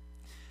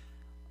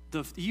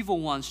 "The evil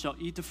ones shall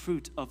eat the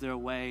fruit of their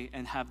way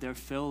and have their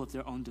fill of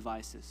their own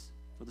devices.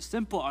 For the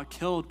simple are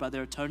killed by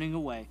their turning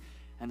away,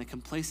 and the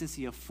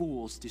complacency of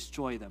fools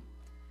destroy them."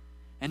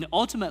 And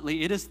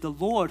ultimately, it is the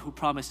Lord who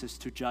promises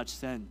to judge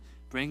sin,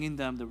 bringing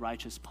them the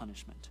righteous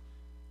punishment.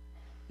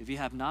 If you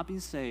have not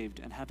been saved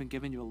and haven't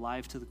given your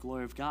life to the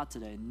glory of God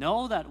today,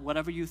 know that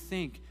whatever you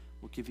think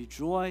will give you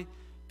joy,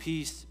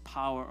 peace,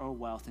 power, or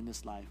wealth in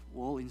this life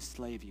will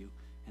enslave you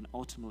and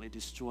ultimately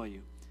destroy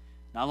you.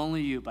 Not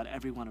only you, but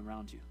everyone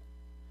around you.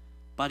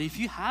 But if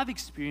you have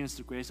experienced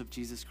the grace of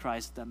Jesus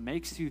Christ that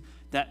makes you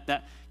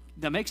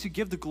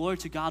give the glory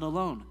to God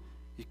alone,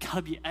 you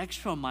gotta be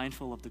extra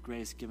mindful of the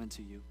grace given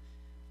to you.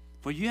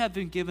 For you have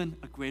been given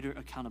a greater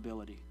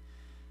accountability.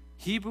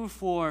 Hebrews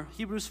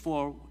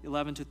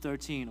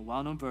 4:11-13, a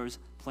well-known verse,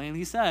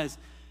 plainly says,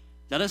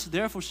 "Let us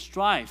therefore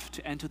strive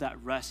to enter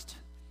that rest,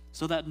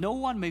 so that no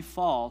one may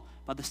fall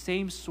by the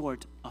same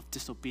sort of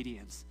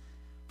disobedience.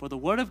 For the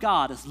word of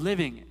God is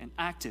living and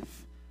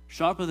active,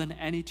 sharper than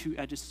any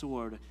two-edged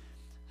sword,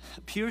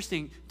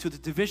 piercing to the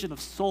division of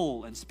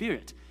soul and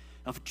spirit,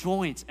 of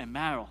joints and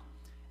marrow,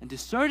 and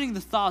discerning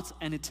the thoughts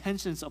and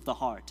intentions of the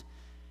heart.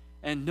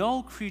 And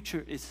no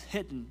creature is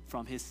hidden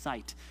from his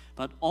sight,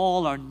 but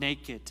all are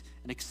naked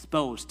and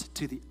exposed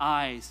to the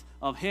eyes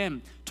of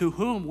him to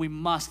whom we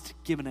must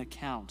give an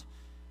account."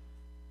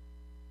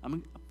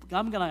 I'm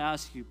going to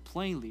ask you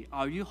plainly,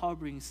 are you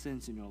harboring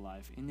sins in your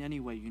life in any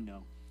way you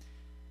know?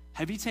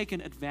 Have you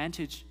taken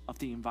advantage of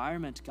the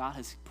environment God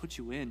has put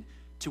you in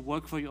to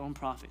work for your own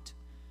profit?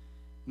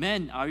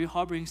 Men, are you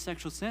harboring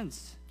sexual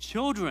sins?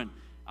 Children,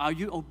 are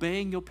you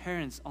obeying your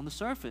parents on the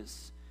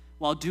surface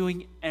while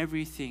doing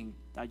everything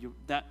that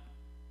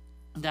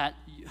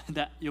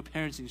your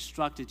parents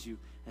instructed you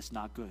as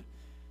not good?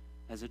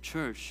 As a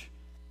church,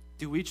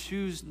 do we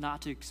choose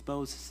not to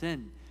expose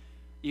sin,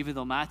 even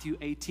though Matthew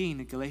 18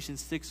 and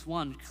Galatians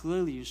 6:1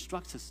 clearly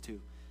instructs us to?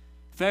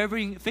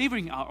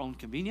 Favoring our own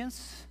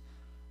convenience,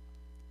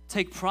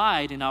 take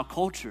pride in our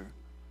culture,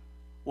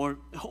 or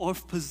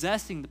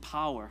possessing the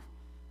power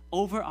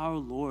over our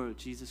Lord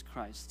Jesus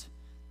Christ,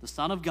 the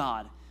Son of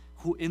God,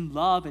 who in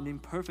love and in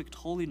perfect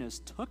holiness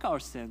took our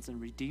sins and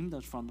redeemed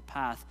us from the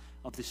path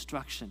of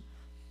destruction,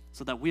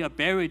 so that we are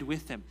buried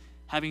with him,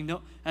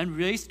 and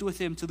raised with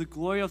him to the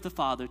glory of the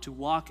Father, to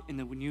walk in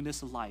the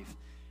newness of life.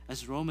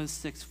 As Romans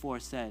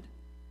 6:4 said,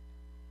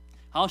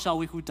 "How shall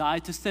we who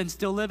died to sin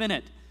still live in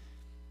it?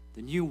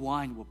 The new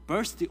wine will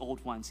burst the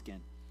old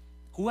wineskin.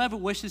 Whoever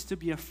wishes to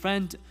be a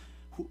friend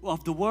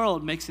of the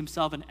world makes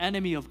himself an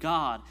enemy of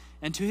God,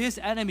 and to his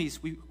enemies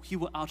he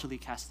will utterly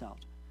cast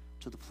out,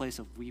 to the place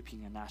of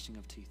weeping and gnashing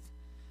of teeth."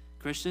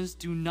 Christians,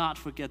 do not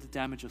forget the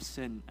damage of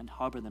sin and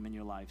harbor them in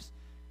your lives.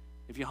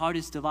 If your heart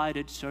is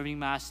divided, serving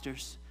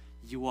masters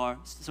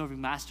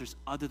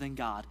other than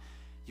God,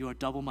 you are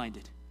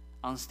double-minded,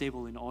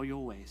 unstable in all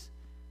your ways.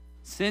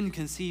 Sin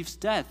conceives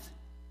death.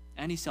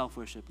 Any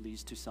self-worship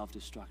leads to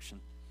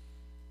self-destruction.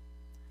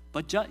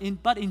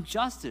 But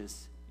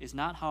injustice is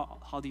not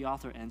how the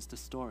author ends the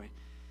story.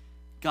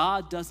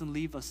 God doesn't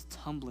leave us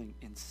tumbling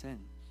in sin.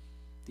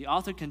 The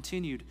author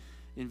continued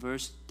in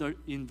verse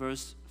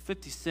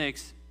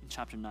 56 in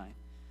chapter 9.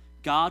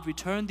 God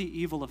returned the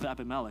evil of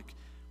Abimelech,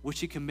 which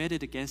he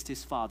committed against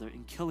his father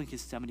in killing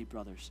his 70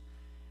 brothers.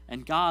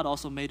 And God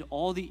also made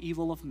all the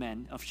evil of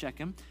men of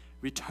Shechem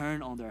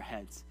return on their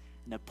heads,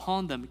 and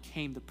upon them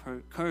came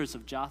the curse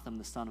of Jotham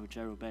the son of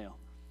Jerubbaal.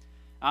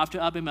 After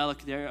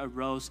Abimelech there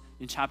arose,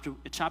 in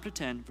chapter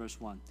 10, verse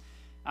 1,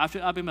 after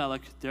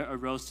Abimelech there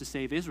arose to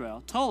save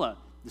Israel Tola,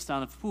 the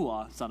son of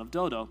Puah, son of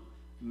Dodo,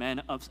 man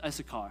of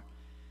Issachar,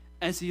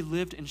 as he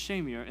lived in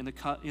Shamir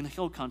in the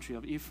hill country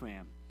of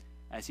Ephraim,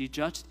 as he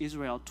judged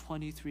Israel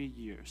 23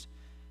 years.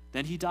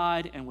 Then he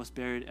died and was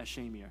buried at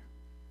Shamir.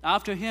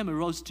 After him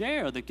arose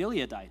Jair the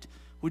Gileadite,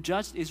 who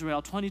judged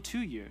Israel 22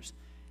 years.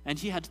 And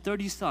he had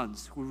 30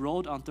 sons who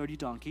rode on 30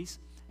 donkeys,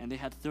 and they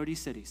had 30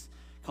 cities,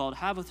 called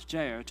Havoth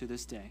Jair to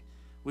this day,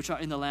 which are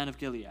in the land of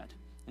Gilead.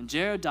 And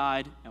Jair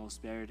died and was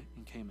buried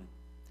in Canaan.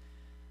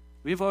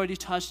 We've already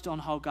touched on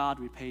how God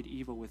repaid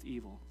evil with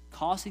evil,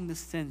 causing the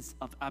sins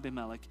of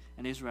Abimelech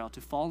and Israel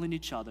to fall in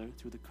each other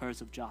through the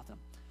curse of Jotham.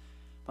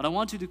 But I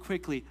want to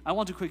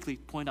quickly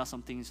point out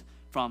some things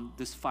from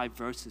these 5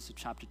 verses of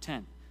chapter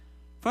 10.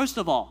 First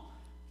of all,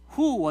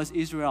 who was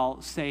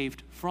Israel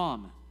saved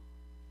from?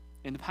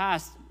 In the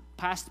past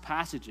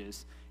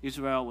passages,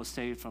 Israel was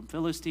saved from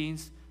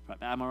Philistines, from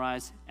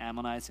Amorites,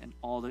 Ammonites, and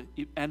all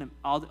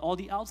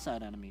the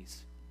outside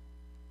enemies.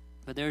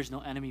 But there is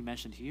no enemy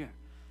mentioned here,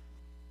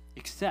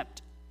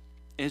 except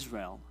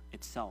Israel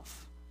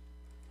itself.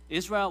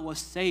 Israel was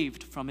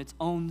saved from its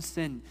own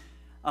sin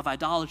of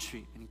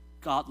idolatry and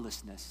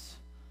godlessness.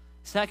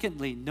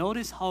 Secondly,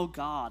 notice how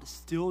God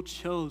still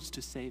chose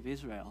to save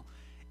Israel,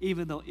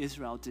 even though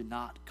Israel did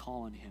not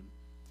call on him.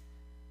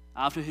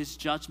 After his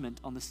judgment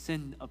on the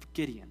sin of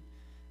Gideon,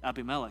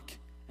 Abimelech,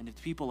 and the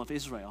people of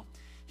Israel,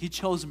 he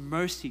chose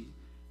mercy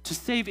to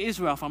save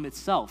Israel from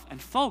itself.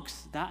 And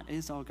folks, that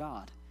is our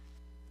God.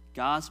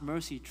 God's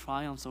mercy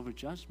triumphs over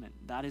judgment.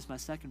 That is my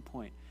second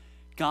point.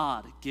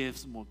 God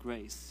gives more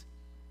grace.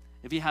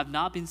 If you have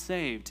not been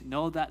saved,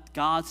 know that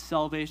God's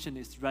salvation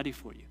is ready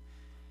for you,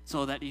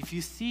 so that if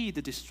you see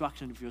the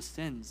destruction of your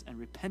sins and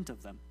repent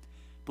of them,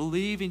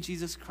 believe in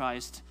Jesus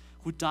Christ,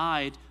 who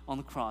died on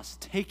the cross,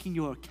 taking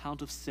your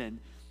account of sin,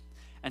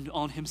 and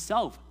on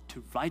himself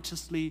to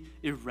righteously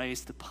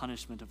erase the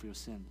punishment of your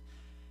sin,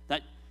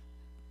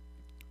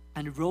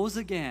 and rose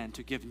again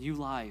to give new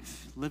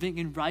life, living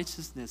in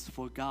righteousness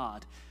for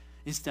God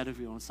instead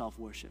of your own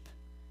self-worship.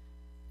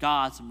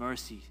 God's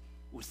mercy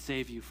will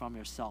save you from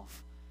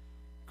yourself.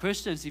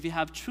 Christians, if you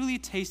have truly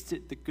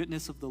tasted the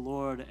goodness of the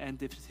Lord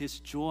and if his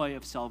joy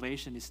of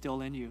salvation is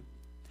still in you,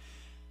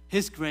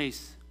 his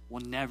grace will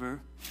never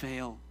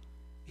fail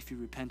if you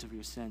repent of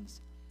your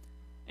sins.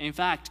 In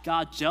fact,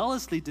 God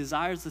jealously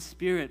desires the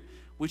Spirit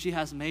which he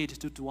has made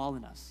to dwell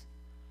in us.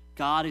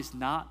 God is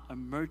not a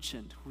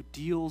merchant who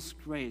deals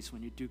grace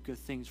when you do good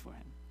things for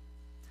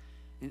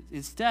him.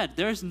 Instead,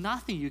 there is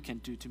nothing you can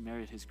do to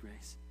merit his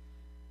grace,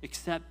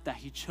 except that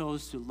he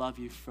chose to love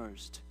you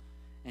first,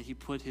 and he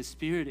put his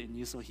Spirit in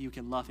you so you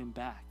can love him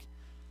back.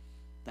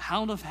 The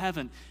hound of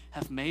heaven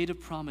hath made a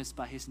promise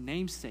by his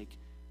namesake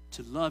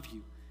to love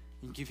you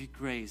and give you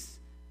grace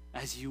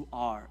as you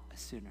are a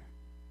sinner.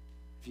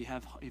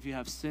 If you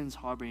have sins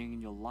harboring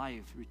in your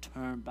life,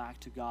 return back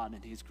to God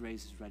and his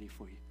grace is ready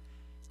for you.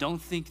 Don't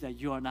think that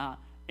you are not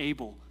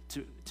able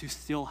to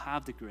still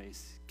have the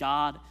grace.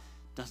 God,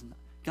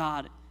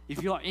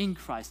 if you are in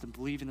Christ and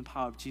believe in the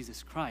power of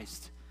Jesus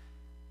Christ,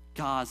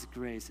 God's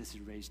grace has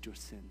erased your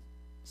sin.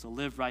 So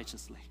live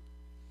righteously.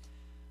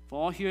 For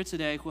all here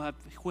today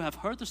who have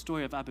heard the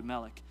story of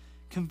Abimelech,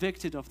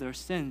 convicted of their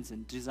sins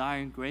and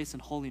desiring grace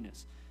and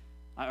holiness,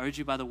 I urge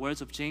you by the words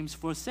of James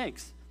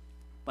 4:6,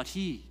 but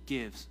he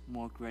gives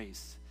more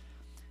grace.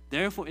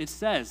 Therefore it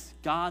says,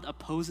 God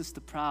opposes the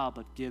proud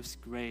but gives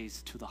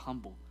grace to the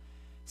humble.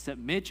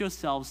 Submit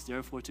yourselves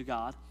therefore to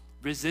God.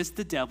 Resist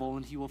the devil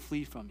and he will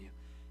flee from you.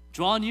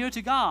 Draw near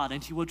to God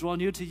and he will draw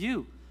near to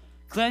you.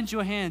 Cleanse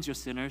your hands, you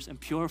sinners, and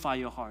purify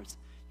your hearts,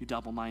 you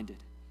double-minded.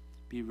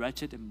 Be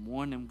wretched and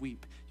mourn and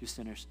weep, you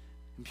sinners,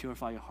 and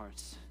purify your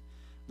hearts.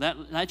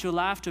 Let your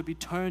laughter be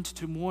turned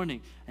to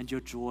mourning and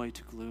your joy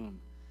to gloom.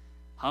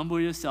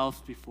 Humble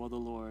yourselves before the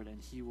Lord and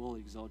he will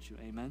exalt you.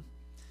 Amen.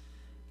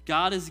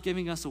 God is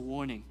giving us a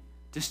warning.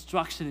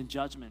 Destruction and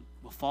judgment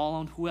will fall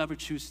on whoever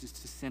chooses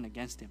to sin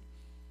against him.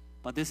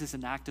 But this is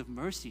an act of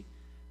mercy.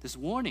 This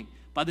warning,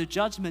 by the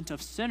judgment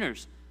of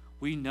sinners,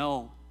 we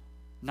know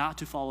not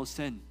to follow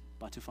sin,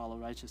 but to follow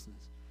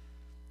righteousness.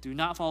 Do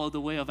not follow the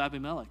way of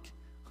Abimelech,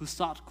 who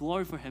sought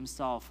glory for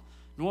himself,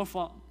 nor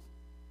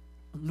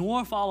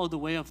follow the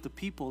way of the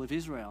people of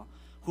Israel,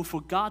 who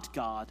forgot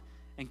God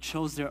and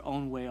chose their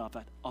own way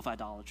of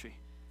idolatry.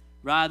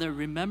 Rather,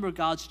 remember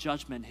God's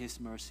judgment and his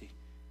mercy.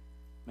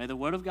 May the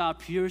word of God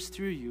pierce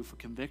through you for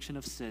conviction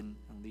of sin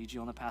and lead you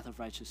on the path of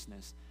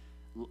righteousness,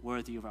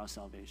 worthy of our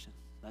salvation.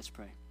 Let's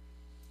pray.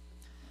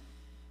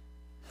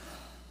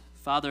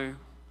 Father,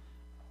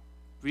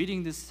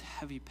 reading this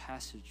heavy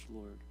passage,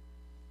 Lord,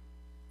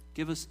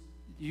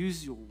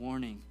 use your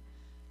warning.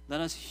 Let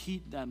us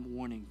heed that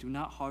warning. Do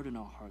not harden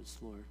our hearts,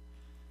 Lord.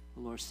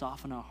 Lord,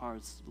 soften our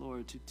hearts,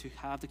 Lord, to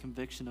have the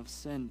conviction of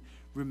sin,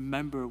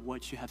 remember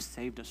what you have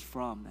saved us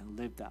from, and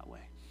live that way.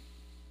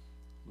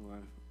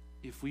 Lord,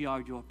 if we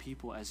are your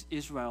people, as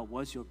Israel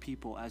was your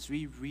people, as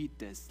we read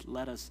this,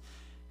 let us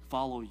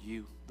follow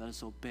you. Let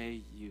us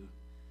obey you,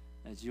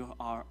 as you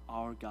are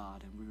our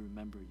God, and we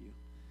remember you.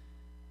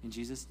 In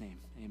Jesus' name,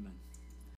 amen.